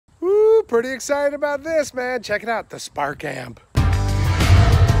pretty excited about this, man. Check it out, the Spark Amp.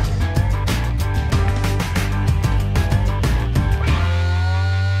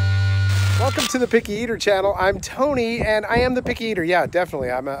 Welcome to the Picky Eater channel. I'm Tony, and I am the Picky Eater. Yeah,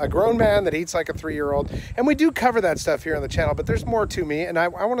 definitely. I'm a grown man that eats like a 3-year-old, and we do cover that stuff here on the channel, but there's more to me, and I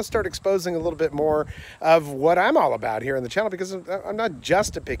want to start exposing a little bit more of what I'm all about here on the channel, because I'm not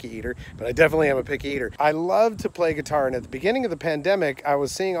just a picky eater, but I definitely am a picky eater. I love to play guitar, and at the beginning of the pandemic, I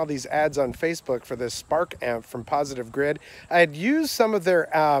was seeing all these ads on Facebook for this Spark Amp from Positive Grid. I had used some of their,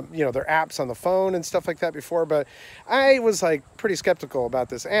 their apps on the phone and stuff like that before, but I was like pretty skeptical about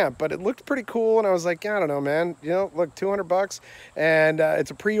this amp, but it looked pretty cool, and I was like, yeah, I don't know, man, look, $200, and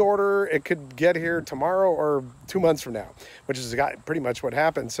it's a pre-order. It could get here tomorrow or 2 months from now, which is pretty much what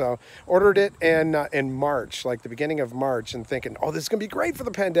happened. So ordered it in March, like the beginning of March, and thinking, oh, this is gonna be great for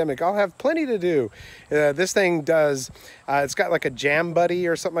the pandemic. I'll have plenty to do. This thing does, it's got like a jam buddy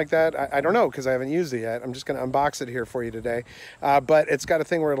or something like that. I don't know, because I haven't used it yet. I'm just gonna unbox it here for you today. But it's got a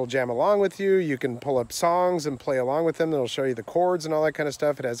thing where it'll jam along with you. You can pull up songs and play along with them. It'll show you the chords and all that kind of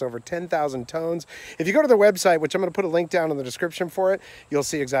stuff. It has over 10,000 tones. If you go to their website, which I'm going to put a link down in the description for it, you'll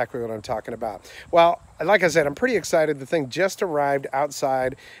see exactly what I'm talking about. Well, like I said, I'm pretty excited. The thing just arrived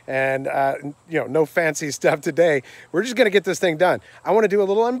outside, and no fancy stuff today. We're just going to get this thing done. I want to do a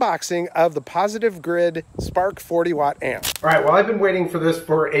little unboxing of the Positive Grid Spark 40-watt amp. All right, well, I've been waiting for this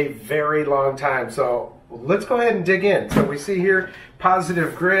for a very long time, so let's go ahead and dig in. So we see here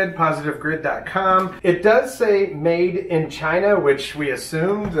Positive Grid, positivegrid.com. It does say made in China, which we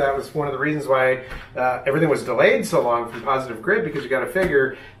assumed. That was one of the reasons why everything was delayed so long from Positive Grid, because you got to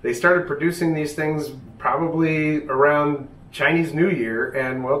figure they started producing these things probably around Chinese New Year,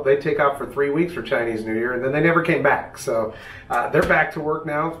 and well, they take off for 3 weeks for Chinese New Year, and then they never came back. So they're back to work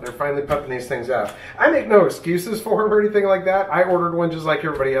now. They're finally pumping these things out. I make no excuses for them or anything like that. I ordered one just like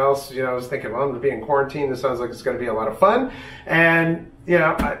everybody else. I was thinking, well, I'm gonna be in quarantine. This sounds like it's gonna be a lot of fun. And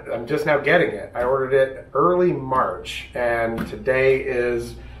I'm just now getting it. I ordered it early March, and today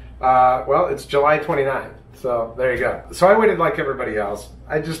is, well, it's July 29th. So there you go. So I waited like everybody else.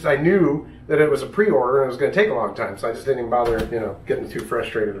 I knew that it was a pre-order and it was going to take a long time, so I just didn't even bother, getting too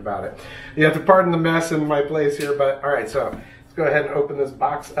frustrated about it. You have to pardon the mess in my place here, but all right, so let's go ahead and open this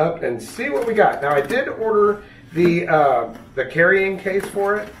box up and see what we got. Now, I did order the carrying case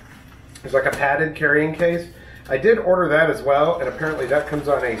for it. There's like a padded carrying case. I did order that as well, and apparently that comes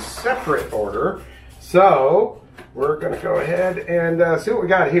on a separate order. So we're going to go ahead and see what we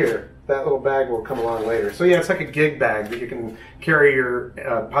got here. That little bag will come along later. So yeah, it's like a gig bag that you can carry your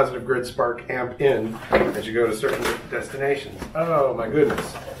Positive Grid Spark amp in as you go to certain destinations. Oh my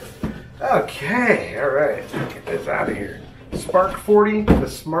goodness. Okay, all right, get this out of here. Spark 40, the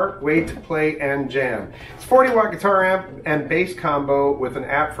smart way to play and jam. It's 40-watt guitar amp and bass combo with an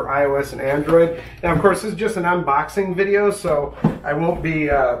app for iOS and Android. Now, of course, this is just an unboxing video, so I won't be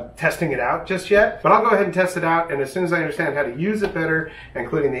testing it out just yet. But I'll go ahead and test it out, and as soon as I understand how to use it better,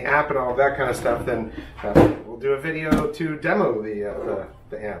 including the app and all of that kind of stuff, then we'll do a video to demo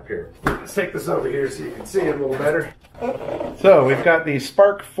the amp here. Let's take this over here so you can see it a little better. So we've got the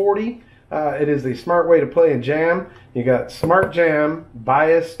Spark 40. It is the smart way to play and jam. You got Smart Jam,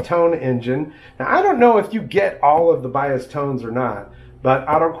 Bias Tone Engine. Now, I don't know if you get all of the bias tones or not, but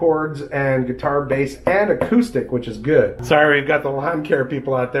auto chords and guitar, bass, and acoustic, which is good. Sorry, we've got the lawn care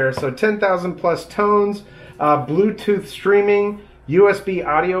people out there. So 10,000 plus tones, Bluetooth streaming, USB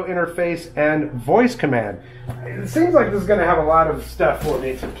audio interface, and voice command. It seems like this is going to have a lot of stuff for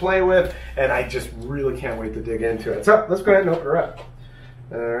me to play with, and I just really can't wait to dig into it. So let's go ahead and open her up.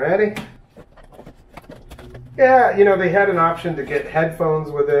 Alrighty. Yeah, they had an option to get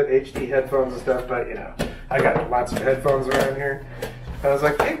headphones with it, HD headphones and stuff, but I got lots of headphones around here. I was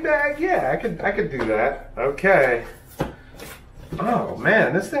like, big bag, yeah, I could do that. Okay. Oh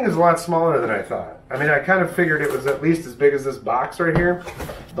man, this thing is a lot smaller than I thought. I mean, I kind of figured it was at least as big as this box right here,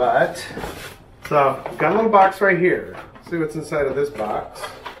 but so I've got a little box right here. Let's see what's inside of this box.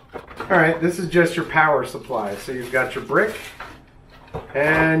 All right, this is just your power supply. So you've got your brick,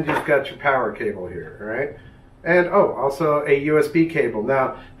 and you've got your power cable here, all right? And oh, also a USB cable.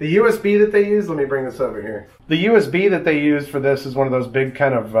 Now, the USB that they use, let me bring this over here. The USB that they use for this is one of those big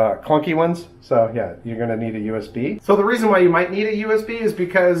kind of clunky ones. So yeah, you're gonna need a USB. So the reason why you might need a USB is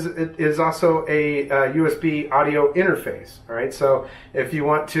because it is also a USB audio interface, all right? So if you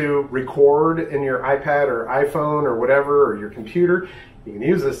want to record in your iPad or iPhone or whatever, or your computer, you can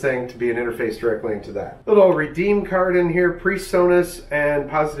use this thing to be an interface directly into that. Little redeem card in here, PreSonus and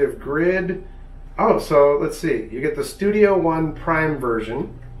Positive Grid. Oh, so let's see. You get the Studio One Prime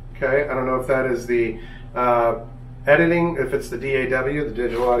version. Okay, I don't know if that is the editing if it's the DAW, the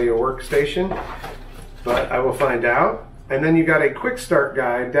Digital Audio Workstation, but I will find out. And then you got a quick start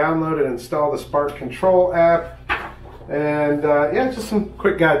guide, download and install the Spark Control app, and yeah, just some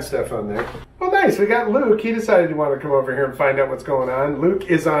quick guide stuff on there. Well, nice, we got Luke. He decided he wanted to come over here and find out what's going on. Luke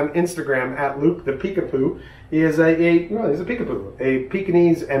is on Instagram at Luke the Peekapoo. He is he's a Peekapoo, a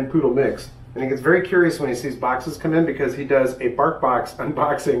Pekingese and Poodle mix. And he gets very curious when he sees boxes come in because he does a BarkBox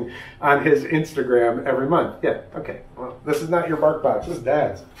unboxing on his Instagram every month. Yeah, okay. Well, this is not your BarkBox, this is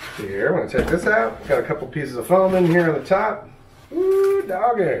Dad's. Here, I'm gonna check this out. Got a couple pieces of foam in here on the top. Ooh,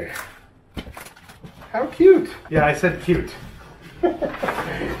 doggy. How cute. Yeah, I said cute.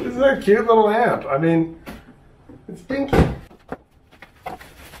 This is a cute little amp. I mean, it's dinky.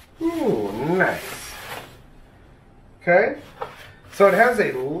 Ooh, nice. Okay. So it has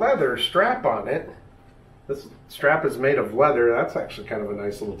a leather strap on it. This strap is made of leather. That's actually kind of a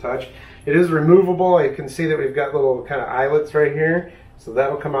nice little touch. It is removable. You can see that we've got little kind of eyelets right here. So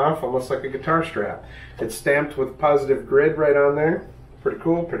that'll come off almost like a guitar strap. It's stamped with Positive Grid right on there. Pretty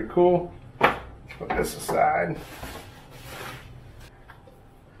cool, pretty cool. Put this aside.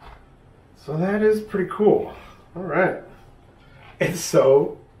 So that is pretty cool. All right. It's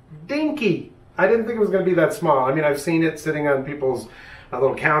so dinky. I didn't think it was going to be that small. I mean, I've seen it sitting on people's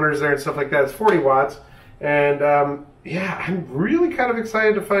little counters there and stuff like that. It's 40 watts. And yeah, I'm really kind of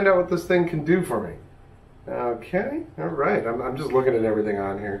excited to find out what this thing can do for me. Okay, all right. I'm just looking at everything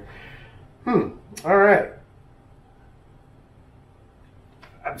on here. All right.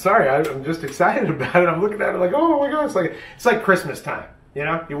 I'm sorry, I'm just excited about it. I'm looking at it like, oh my God, it's like Christmas time. You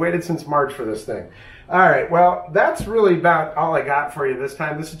know, you waited since March for this thing. All right, well, that's really about all I got for you this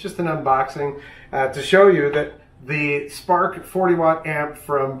time. This is just an unboxing to show you that the Spark 40 watt amp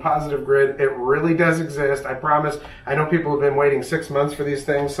from Positive Grid, it really does exist. I promise. I know people have been waiting 6 months for these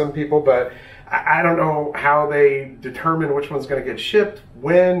things, some people, but I don't know how they determine which one's going to get shipped,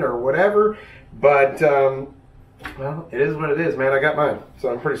 when, or whatever. But, well, it is what it is, man. I got mine,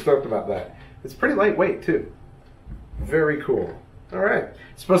 so I'm pretty stoked about that. It's pretty lightweight, too. Very cool. All right.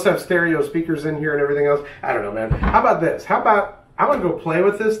 It's supposed to have stereo speakers in here and everything else. I don't know, man. How about this? How about I'm going to go play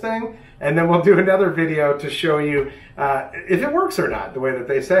with this thing, and then we'll do another video to show you if it works or not, the way that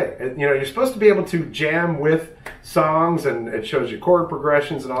they say. You know, you're supposed to be able to jam with songs, and it shows you chord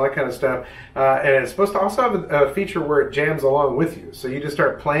progressions and all that kind of stuff. And it's supposed to also have a feature where it jams along with you. So you just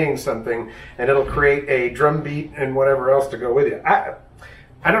start playing something, and it'll create a drum beat and whatever else to go with you.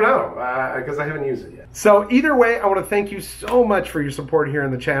 I don't know, because I haven't used it yet. So either way, I want to thank you so much for your support here on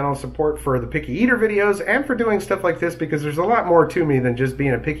the channel, support for the Picky Eater videos, and for doing stuff like this, because there's a lot more to me than just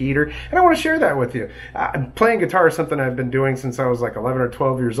being a picky eater, and I want to share that with you. Playing guitar is something I've been doing since I was like 11 or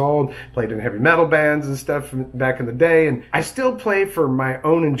 12 years old, played in heavy metal bands and stuff back in the day, and I still play for my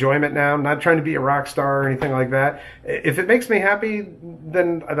own enjoyment now. I'm not trying to be a rock star or anything like that. If it makes me happy,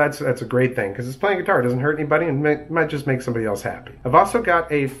 then that's a great thing, because it's playing guitar. It doesn't hurt anybody, and might just make somebody else happy. I've also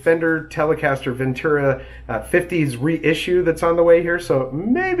got a Fender Telecaster Ventura 50s reissue that's on the way here, so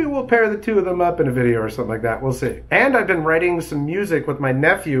maybe we'll pair the two of them up in a video or something like that. We'll see. And I've been writing some music with my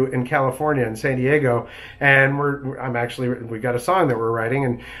nephew in California, in San Diego, and we got a song that we're writing,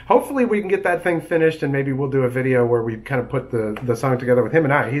 and hopefully we can get that thing finished, and maybe we'll do a video where we kind of put the song together with him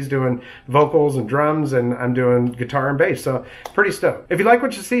and I. He's doing vocals and drums, and I'm doing guitar and bass, so pretty stoked. If you like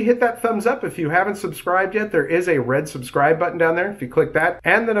what you see, hit that thumbs up. If you haven't subscribed yet, there is a red subscribe button down there. If you click that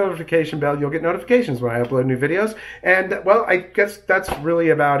and the notification bell, you'll get notifications when I upload new videos. And well, I guess that's really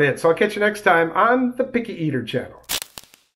about it. So I'll catch you next time on the Picky Eater channel.